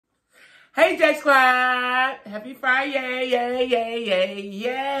Hey, J Squad. Happy Friday. Yay, yay, yay,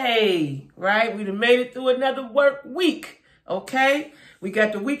 yay. Right? We done made it through another work week. Okay? We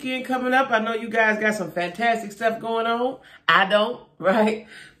got the weekend coming up. I know you guys got some fantastic stuff going on. I don't, right?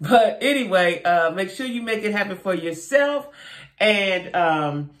 But anyway, make sure you make it happen for yourself.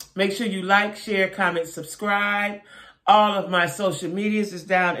 And make sure you like, share, comment, subscribe. All of my social medias is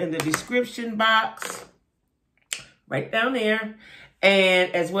down in the description box. Right down there.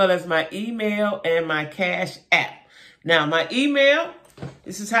 And as well as my email and my Cash App. Now, my email,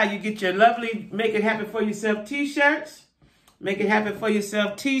 this is how you get your lovely Make It Happen For Yourself t-shirts. Make It Happen For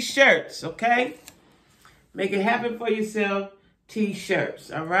Yourself t-shirts, okay? Make It Happen For Yourself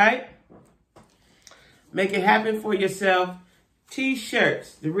t-shirts, all right? Make It Happen For Yourself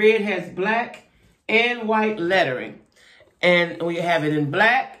t-shirts. The red has black and white lettering. And we have it in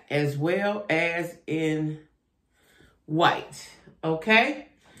black as well as in white. Okay?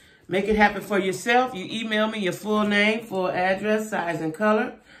 Make it happen for yourself. You email me your full name, full address, size, and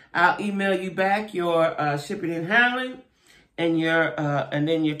color. I'll email you back your shipping and handling and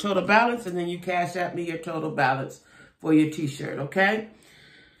then your total balance, and then you Cash App me your total balance for your t-shirt, okay?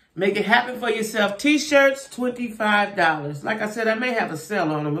 Make it happen for yourself. T-shirts, $25. Like I said, I may have a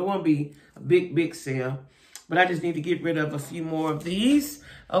sale on them. It won't be a big sale, but I just need to get rid of a few more of these,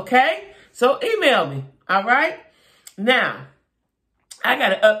 okay? So email me, all right? Now, I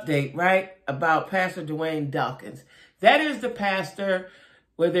got an update, right, about Pastor Dawkins. That is the pastor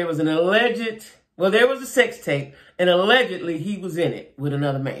where there was an there was a sex tape, and allegedly he was in it with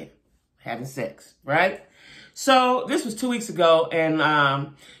another man having sex, right? So this was 2 weeks ago, and,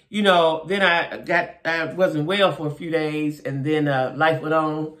 then I wasn't well for a few days, and then life went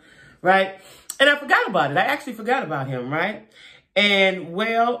on, right? And I forgot about it. I actually forgot about him, right? And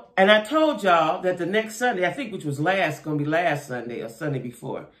I told y'all that the next Sunday, I think which was going to be last Sunday or Sunday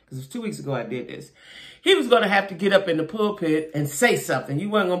before, because it was 2 weeks ago I did this. He was going to have to get up in the pulpit and say something. You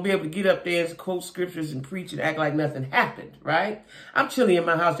weren't going to be able to get up there and quote scriptures and preach and act like nothing happened, right? I'm chilly in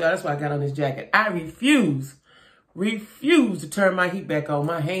my house, y'all. That's why I got on this jacket. I refuse to turn my heat back on.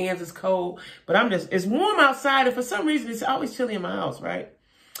 My hands is cold, but it's warm outside, and for some reason, it's always chilly in my house, right?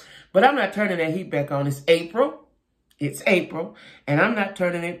 But I'm not turning that heat back on. It's April, and I'm not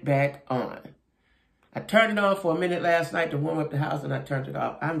turning it back on. I turned it on for a minute last night to warm up the house, and I turned it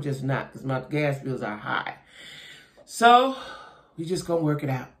off. I'm just not, because my gas bills are high. So, we just going to work it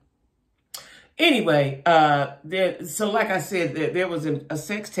out. Anyway, so like I said, there was a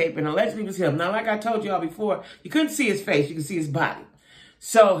sex tape, and allegedly it was him. Now, like I told y'all before, you couldn't see his face. You could see his body.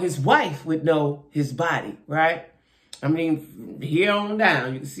 So, his wife would know his body, right? I mean, here on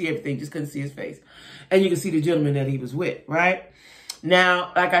down, you can see everything, just couldn't see his face. And you can see the gentleman that he was with, right?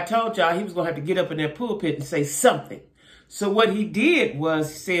 Now, like I told y'all, he was going to have to get up in that pulpit and say something. So what he did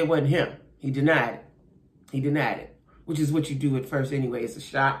was, he said it wasn't him. He denied it. He denied it, which is what you do at first anyway. It's a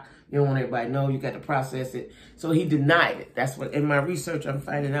shock. You don't want everybody to know. You got to process it. So he denied it. That's what, in my research, I'm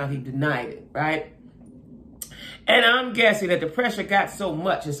finding out he denied it, right? And I'm guessing that the pressure got so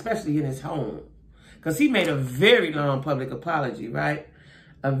much, especially in his home, because he made a very long public apology, right?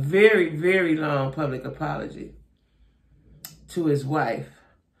 A very, very long public apology to his wife,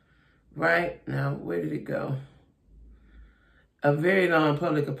 right? Now, where did it go? A very long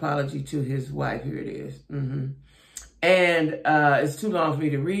public apology to his wife. Here it is. And it's too long for me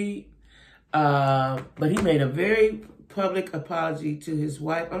to read. But he made a very public apology to his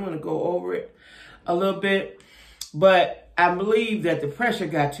wife. I'm going to go over it a little bit. But I believe that the pressure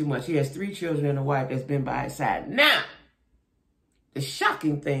got too much. He has 3 children and a wife that's been by his side. Now, the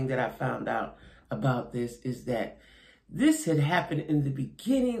shocking thing that I found out about this is that this had happened in the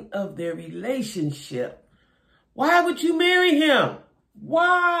beginning of their relationship. Why would you marry him?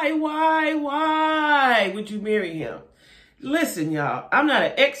 Why would you marry him? Listen, y'all, I'm not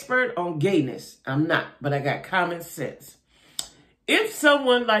an expert on gayness. I'm not, but I got common sense. If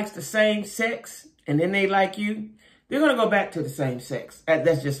someone likes the same sex and then they like you, they're going to go back to the same sex.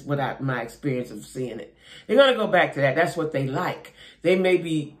 That's just my experience of seeing it. They're going to go back to that. That's what they like. They may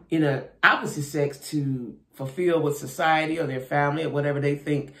be in an opposite sex to fulfill what society or their family or whatever they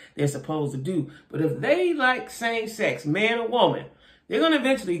think they're supposed to do. But if they like same sex, man or woman, they're going to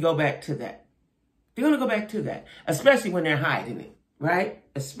eventually go back to that. They're going to go back to that, especially when they're hiding it, right?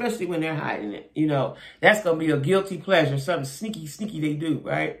 Especially when they're hiding it. You know, that's going to be a guilty pleasure, something sneaky they do,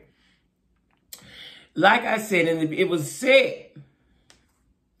 right? Like I said, it was said,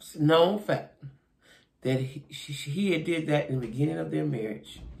 it's a known fact, that he had did that in the beginning of their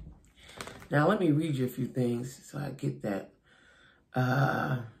marriage. Now, let me read you a few things so I get that.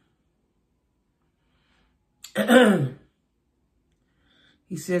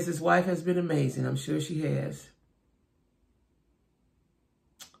 He says his wife has been amazing. I'm sure she has.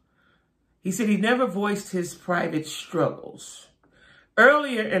 He said he never voiced his private struggles.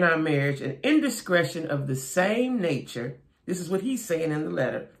 Earlier in our marriage, an indiscretion of the same nature, this is what he's saying in the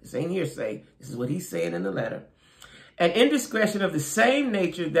letter. This ain't hearsay. This is what he's saying in the letter. An indiscretion of the same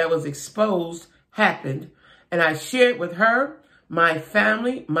nature that was exposed happened, and I shared with her, my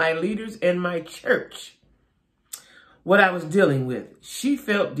family, my leaders, and my church what I was dealing with. She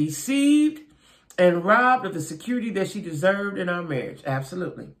felt deceived and robbed of the security that she deserved in our marriage.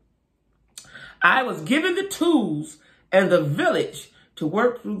 Absolutely. I was given the tools and the village to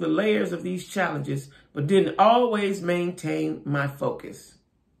work through the layers of these challenges, but didn't always maintain my focus.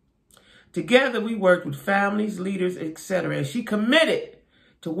 Together, we worked with families, leaders, etc. And she committed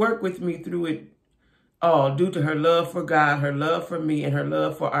to work with me through it all due to her love for God, her love for me, and her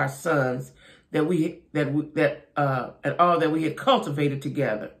love for our sons and all that we had cultivated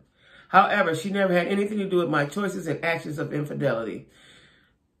together. However, she never had anything to do with my choices and actions of infidelity.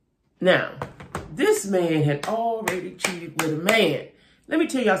 Now, this man had already cheated with a man. Let me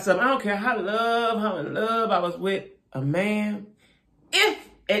tell y'all something. I don't care how in love I was with a man. If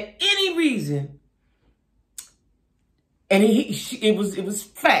at any reason, and it was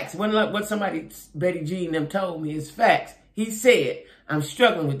facts. When what somebody, Betty Jean, them told me is facts. He said, I'm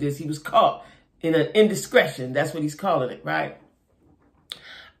struggling with this. He was caught in an indiscretion. That's what he's calling it, right?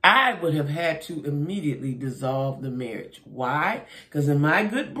 I would have had to immediately dissolve the marriage. Why? Because in my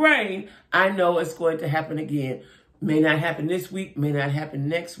good brain, I know it's going to happen again. May not happen this week, may not happen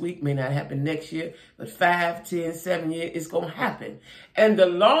next week, may not happen next year, but 5, 10, 7 years, it's going to happen. And the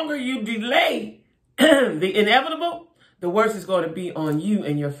longer you delay the inevitable, the worse it's going to be on you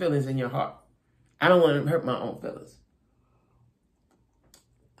and your feelings in your heart. I don't want to hurt my own feelings.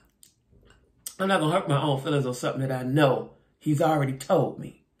 I'm not going to hurt my own feelings on something that I know he's already told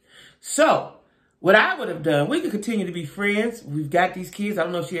me. So, what I would have done, we could continue to be friends. We've got these kids. I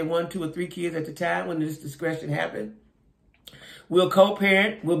don't know if she had 1, 2, or 3 kids at the time when this discretion happened. We'll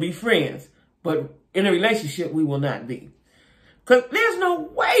co-parent. We'll be friends. But in a relationship, we will not be. Because there's no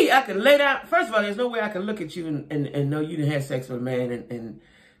way I can lay down. First of all, there's no way I can look at you and know you didn't have sex with a man. And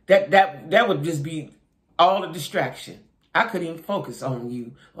that would just be all the distraction. I couldn't even focus on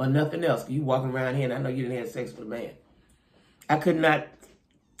you or nothing else. You walking around here and I know you didn't have sex with a man. I could not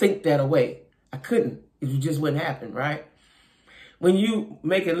think that away. I couldn't. It just wouldn't happen, right? When you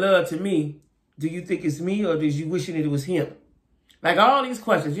making love to me, do you think it's me or is you wishing it was him? Like all these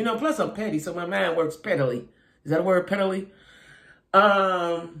questions, you know, plus I'm petty, so my mind works pettily. Is that a word, pettily?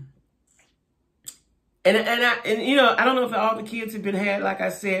 And you know, I don't know if all the kids have been had, like I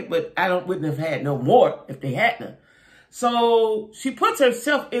said, but I wouldn't have had no more if they hadn't. So she puts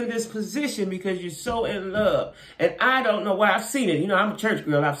herself in this position because you're so in love. And I don't know why. I've seen it. You know, I'm a church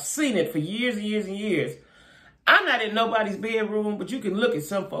girl. I've seen it for years and years and years. I'm not in nobody's bedroom, but you can look at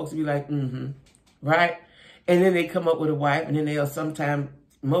some folks and be like, right? And then they come up with a wife, and then they'll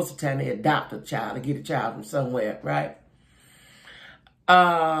most of the time, they adopt a child or get a child from somewhere, right?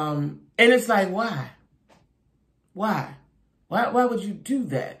 And it's like, why? Why? Why would you do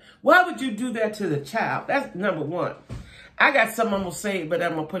that? Why would you do that to the child? That's number one. I got something I'm going to say, but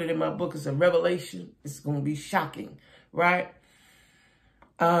I'm going to put it in my book. It's a revelation. It's going to be shocking, right?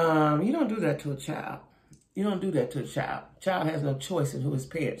 You don't do that to a child. You don't do that to a child. Child has no choice in who his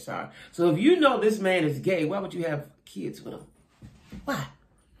parents are. So if you know this man is gay, why would you have kids with him? Why?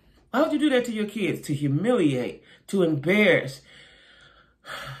 Why would you do that to your kids? To humiliate, to embarrass.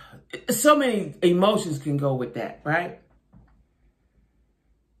 So many emotions can go with that, right?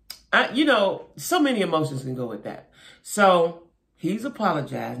 You know, so many emotions can go with that. So he's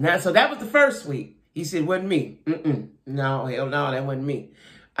apologized. Now, so that was the first week. He said, wasn't me. No, hell no, that wasn't me.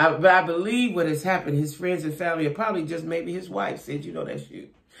 But I believe what has happened, his friends and family, or probably just maybe his wife said, you know, that's you.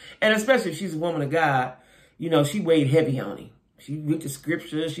 And especially if she's a woman of God, you know, she weighed heavy on him. She went to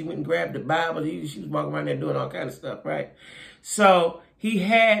scripture. She went and grabbed the Bible. She was walking around there doing all kind of stuff, right? So he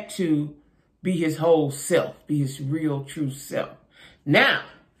had to be his whole self, be his real, true self. Now,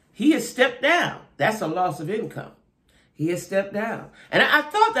 he has stepped down. That's a loss of income. He has stepped down. And I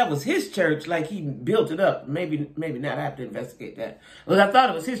thought that was his church, like he built it up. Maybe not. I have to investigate that. But I thought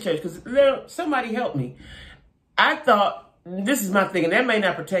it was his church because somebody helped me. I thought, this is my thing, and that may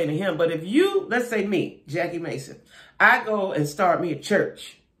not pertain to him, but if you, let's say me, Jackie Mason, I go and start me a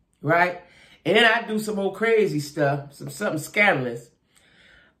church, right? And then I do some old crazy stuff, something scandalous.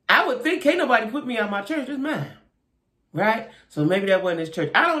 I would think, can't nobody put me out my church. It's mine. Right? So maybe that wasn't his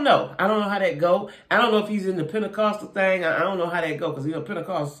church. I don't know. I don't know how that go. I don't know if he's in the Pentecostal thing. I don't know how that go because, you know,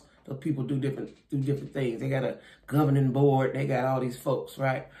 Pentecost Those people do different things. They got a governing board. They got all these folks,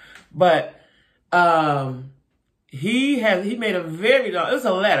 right? But he made a very long, it was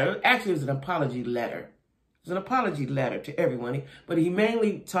a letter. Actually, it was an apology letter. It was an apology letter to everyone. But he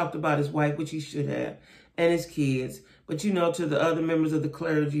mainly talked about his wife, which he should have, and his kids. But, you know, to the other members of the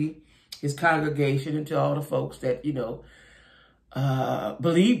clergy, his congregation, and to all the folks that, you know,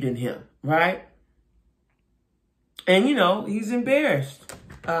 believed in him, right? And, you know, he's embarrassed.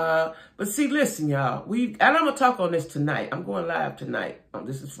 But see, listen, y'all. And I'm going to talk on this tonight. I'm going live tonight.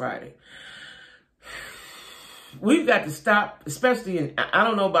 This is Friday. We've got to stop, especially in, I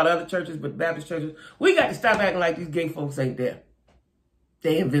don't know about other churches, but Baptist churches, we got to stop acting like these gay folks ain't there.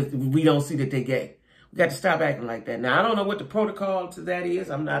 They invisible. We don't see that they're gay. We got to stop acting like that. Now, I don't know what the protocol to that is.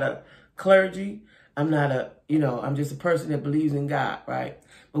 I'm not a clergy. I'm not a, you know, I'm just a person that believes in God, right?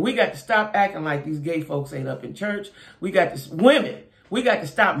 But we got to stop acting like these gay folks ain't up in church. We got to, women, we got to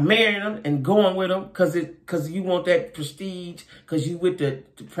stop marrying them and going with them because you want that prestige, because you with the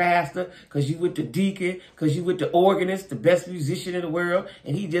pastor, because you with the deacon, because you with the organist, the best musician in the world,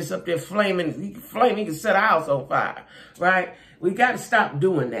 and he just up there flaming, he can set a house on fire, right? We got to stop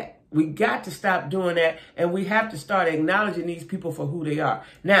doing that. We got to stop doing that, and we have to start acknowledging these people for who they are.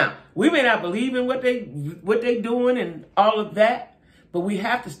 Now, we may not believe in what they doing and all of that, but we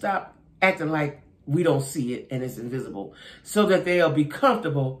have to stop acting like we don't see it and it's invisible, so that they'll be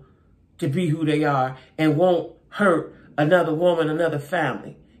comfortable to be who they are and won't hurt another woman, another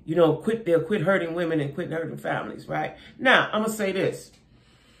family. You know, they'll quit hurting women and quit hurting families, right? Now, I'm going to say this.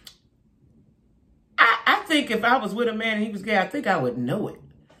 I think if I was with a man and he was gay, I think I would know it.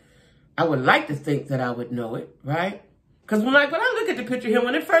 I would like to think that I would know it, right? Because when I look at the picture here,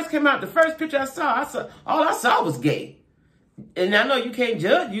 when it first came out, the first picture I saw all I saw was gay. And I know you can't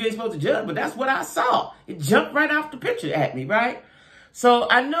judge, you ain't supposed to judge, but that's what I saw. It jumped right off the picture at me, right? So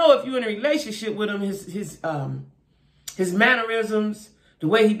I know if you're in a relationship with him, his mannerisms, the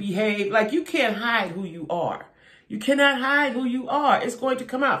way he behaved, like you can't hide who you are. You cannot hide who you are. It's going to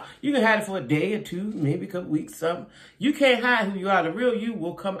come out. You can hide it for a day or two, maybe a couple weeks, something. You can't hide who you are. The real you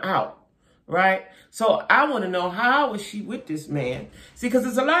will come out. Right? So I want to know, how was she with this man? See, because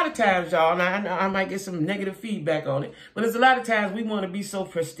there's a lot of times, y'all, and I know I might get some negative feedback on it, but there's a lot of times we want to be so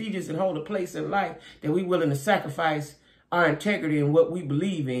prestigious and hold a place in life that we're willing to sacrifice our integrity and what we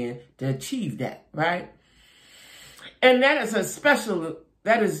believe in to achieve that, right? And that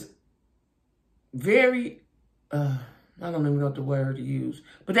is very, I don't even know what the word to use,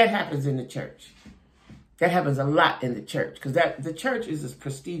 but that happens in the church. That happens a lot in the church, because the church is a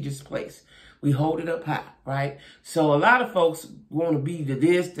prestigious place. We hold it up high, right? So a lot of folks want to be the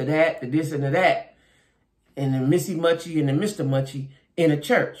this, the that, the this, and the that, and the Missy Muchie and the Mr. Muchie in a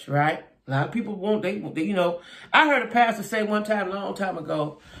church, right? A lot of people want, they you know, I heard a pastor say one time, a long time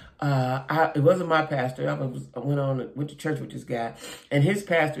ago, it wasn't my pastor. I went to church with this guy, and his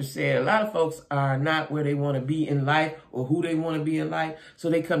pastor said a lot of folks are not where they want to be in life or who they want to be in life, so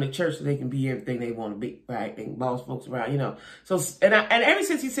they come to church so they can be everything they want to be, right? They can boss folks around, you know. So and ever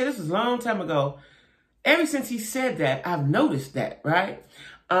since he said, this was a long time ago, ever since he said that, I've noticed that, right?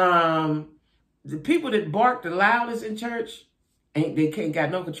 The people that bark the loudest in church can't got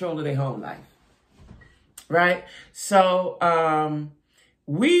no control of their home life, right? So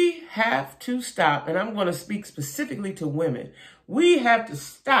we have to stop, and I'm going to speak specifically to women. We have to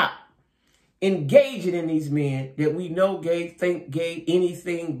stop engaging in these men that we know gay, think gay,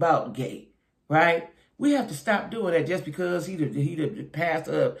 anything about gay, right? We have to stop doing that just because he the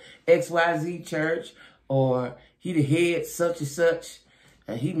pastor of XYZ church, or he the head such and such,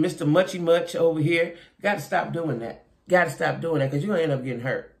 and he Mr. Muchy Much over here. Got to stop doing that. Got to stop doing that, because you're going to end up getting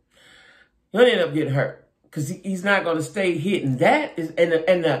hurt. You're going to end up getting hurt. Because he's not going to stay hidden. That is,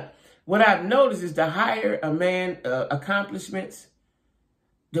 what I've noticed is the higher a man accomplishments,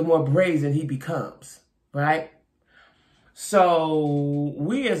 the more brazen he becomes, right? So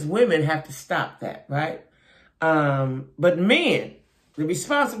we as women have to stop that, right? But men, the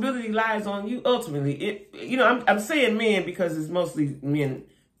responsibility lies on you ultimately. I'm saying men because it's mostly men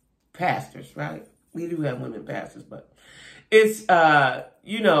pastors, right? We do have women pastors, but it's,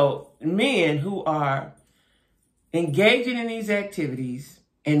 men who are engaging in these activities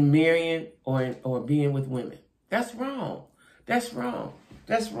and marrying or being with women. That's wrong. That's wrong.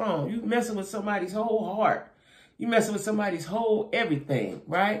 That's wrong. You messing with somebody's whole heart. You messing with somebody's whole everything,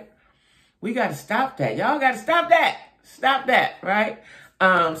 right? We got to stop that. Y'all got to stop that. Stop that, right?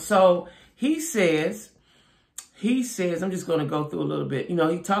 So he says, I'm just going to go through a little bit.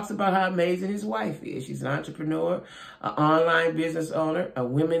 He talks about how amazing his wife is. She's an entrepreneur, an online business owner, a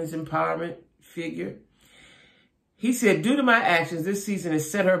women's empowerment figure. He said, due to my actions, this season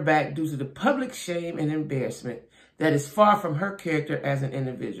has set her back due to the public shame and embarrassment that is far from her character as an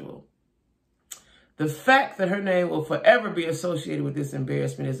individual. The fact that her name will forever be associated with this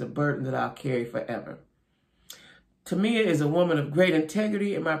embarrassment is a burden that I'll carry forever. Tamia is a woman of great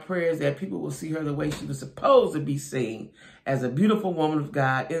integrity, and my prayer is that people will see her the way she was supposed to be seen, as a beautiful woman of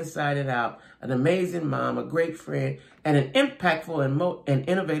God, inside and out, an amazing mom, a great friend, and an impactful and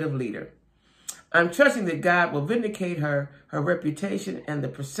innovative leader. I'm trusting that God will vindicate her reputation, and the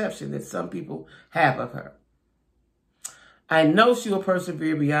perception that some people have of her. I know she will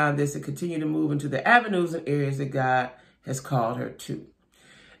persevere beyond this and continue to move into the avenues and areas that God has called her to.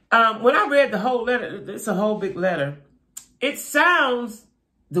 When I read the whole letter, it's a whole big letter. It sounds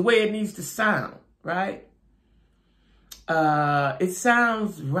the way it needs to sound, right? It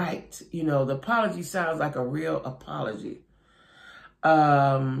sounds right. You know, the apology sounds like a real apology.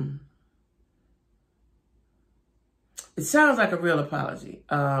 It sounds like a real apology.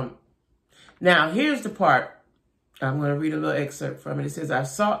 Now, here's the part. I'm going to read a little excerpt from it. It says, I've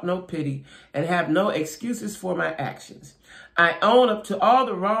sought no pity and have no excuses for my actions. I own up to all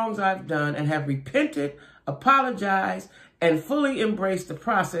the wrongs I've done and have repented, apologized, and fully embraced the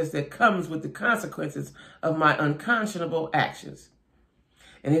process that comes with the consequences of my unconscionable actions.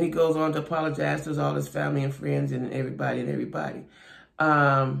 And then he goes on to apologize to all his family and friends and everybody.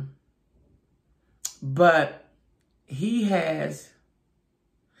 But he has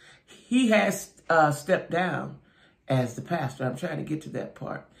stepped down as the pastor. I'm trying to get to that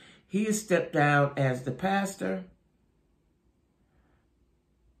part. He has stepped down as the pastor.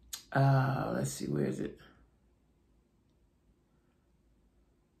 Let's see, where is it?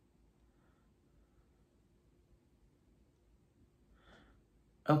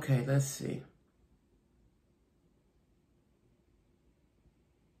 Okay, let's see.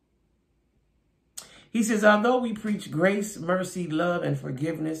 He says, although we preach grace, mercy, love, and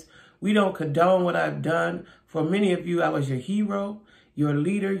forgiveness, we don't condone what I've done. For many of you, I was your hero, your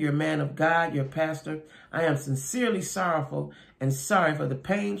leader, your man of God, your pastor. I am sincerely sorrowful and sorry for the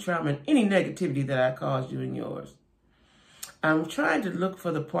pain, trauma, and any negativity that I caused you and yours. I'm trying to look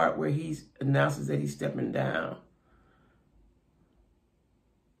for the part where he announces that he's stepping down.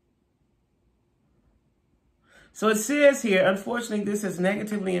 So it says here, unfortunately, this has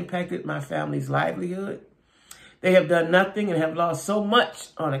negatively impacted my family's livelihood. They have done nothing and have lost so much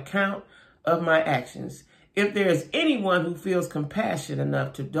on account of my actions. If there is anyone who feels compassion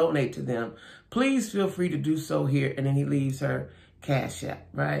enough to donate to them, please feel free to do so here. And then he leaves her Cash App,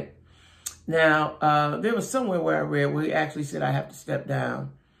 right? Now, there was somewhere where I read where he actually said I have to step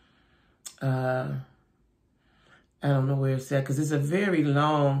down. I don't know where it's at because it's a very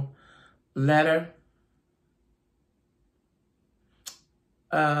long letter.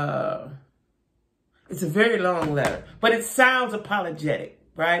 It's a very long letter, but it sounds apologetic,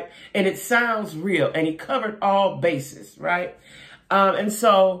 right? And it sounds real, and he covered all bases, right? And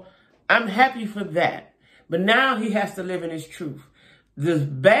so I'm happy for that. But now he has to live in his truth. The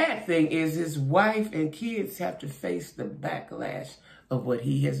bad thing is his wife and kids have to face the backlash of what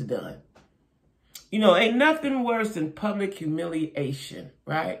he has done. You know, ain't nothing worse than public humiliation,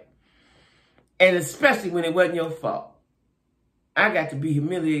 right? And especially when it wasn't your fault. I got to be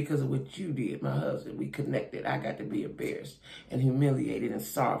humiliated because of what you did, my husband. We connected. I got to be embarrassed and humiliated and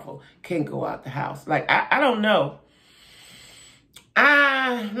sorrowful. Can't go out the house. Like, I don't know.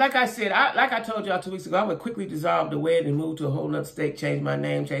 Like I said, like I told y'all 2 weeks ago, I would quickly dissolve the wedding and move to a whole nother state, change my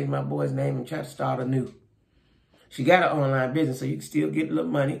name, change my boy's name, and try to start anew. She got an online business, so you can still get a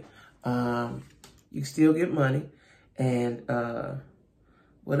little money. You can still get money. And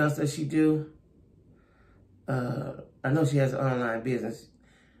what else does she do? I know she has an online business.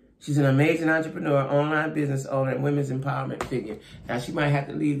 She's an amazing entrepreneur, online business owner, and women's empowerment figure. Now, she might have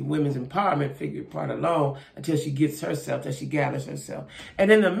to leave the women's empowerment figure part alone until she gets herself, till she gathers herself.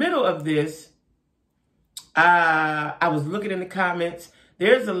 And in the middle of this, I was looking in the comments.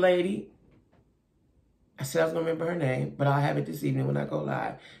 There's a lady. I said I was going to remember her name, but I'll have it this evening when I go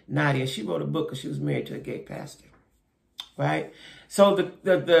live. Nadia, she wrote a book because she was married to a gay pastor. Right? So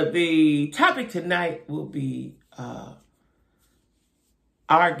the topic tonight will be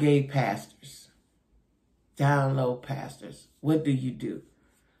our gay pastors, down low pastors. What do you do?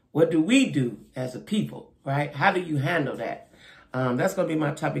 What do we do as a people, right? How do you handle that? That's going to be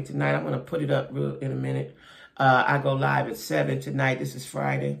my topic tonight. I'm going to put it up in a minute. I go live at 7 tonight. This is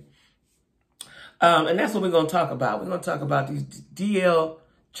Friday. And that's what we're going to talk about. We're going to talk about these DL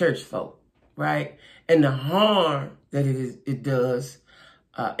church folk, right? And the harm that it does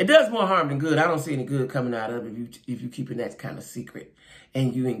It does more harm than good. I don't see any good coming out of it if you keeping that kind of secret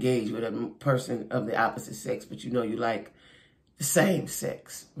and you engage with a person of the opposite sex, but you know you like the same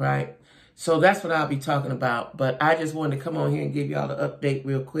sex, right? So that's what I'll be talking about. But I just wanted to come on here and give y'all an update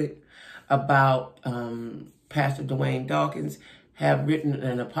real quick about Pastor Dwayne Dawkins have written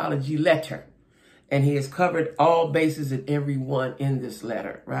an apology letter. And he has covered all bases and everyone in this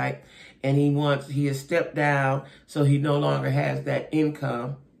letter, right? And he has stepped down, so he no longer has that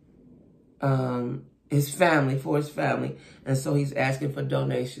income, for his family. And so he's asking for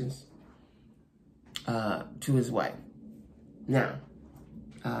donations to his wife. Now,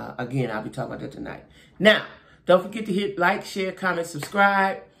 again, I'll be talking about that tonight. Now, don't forget to hit like, share, comment,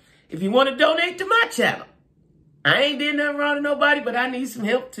 subscribe. If you want to donate to my channel, I ain't did nothing wrong to nobody, but I need some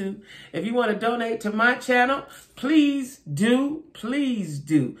help too. If you want to donate to my channel, please do. Please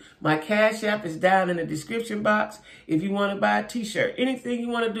do. My Cash App is down in the description box. If you want to buy a t-shirt, anything you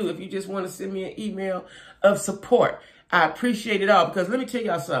want to do, if you just want to send me an email of support, I appreciate it all. Because let me tell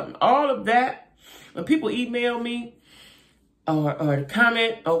y'all something. All of that, when people email me or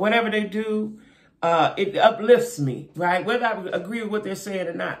comment or whatever they do, it uplifts me, right? Whether I agree with what they're saying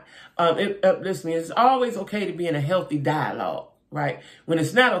or not, it uplifts me. It's always okay to be in a healthy dialogue, right? When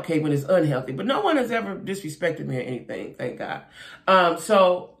it's not okay, when it's unhealthy. But no one has ever disrespected me or anything, thank God.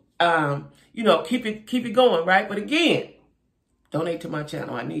 You know, keep it going, right? But again, donate to my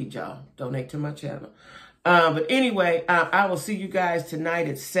channel. I need y'all. Donate to my channel. But anyway, I will see you guys tonight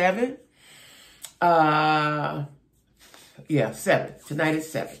at 7. 7. Tonight at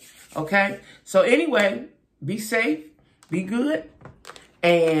 7. Okay? So anyway, be safe, be good,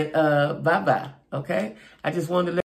 and bye-bye. Okay? I just wanted to let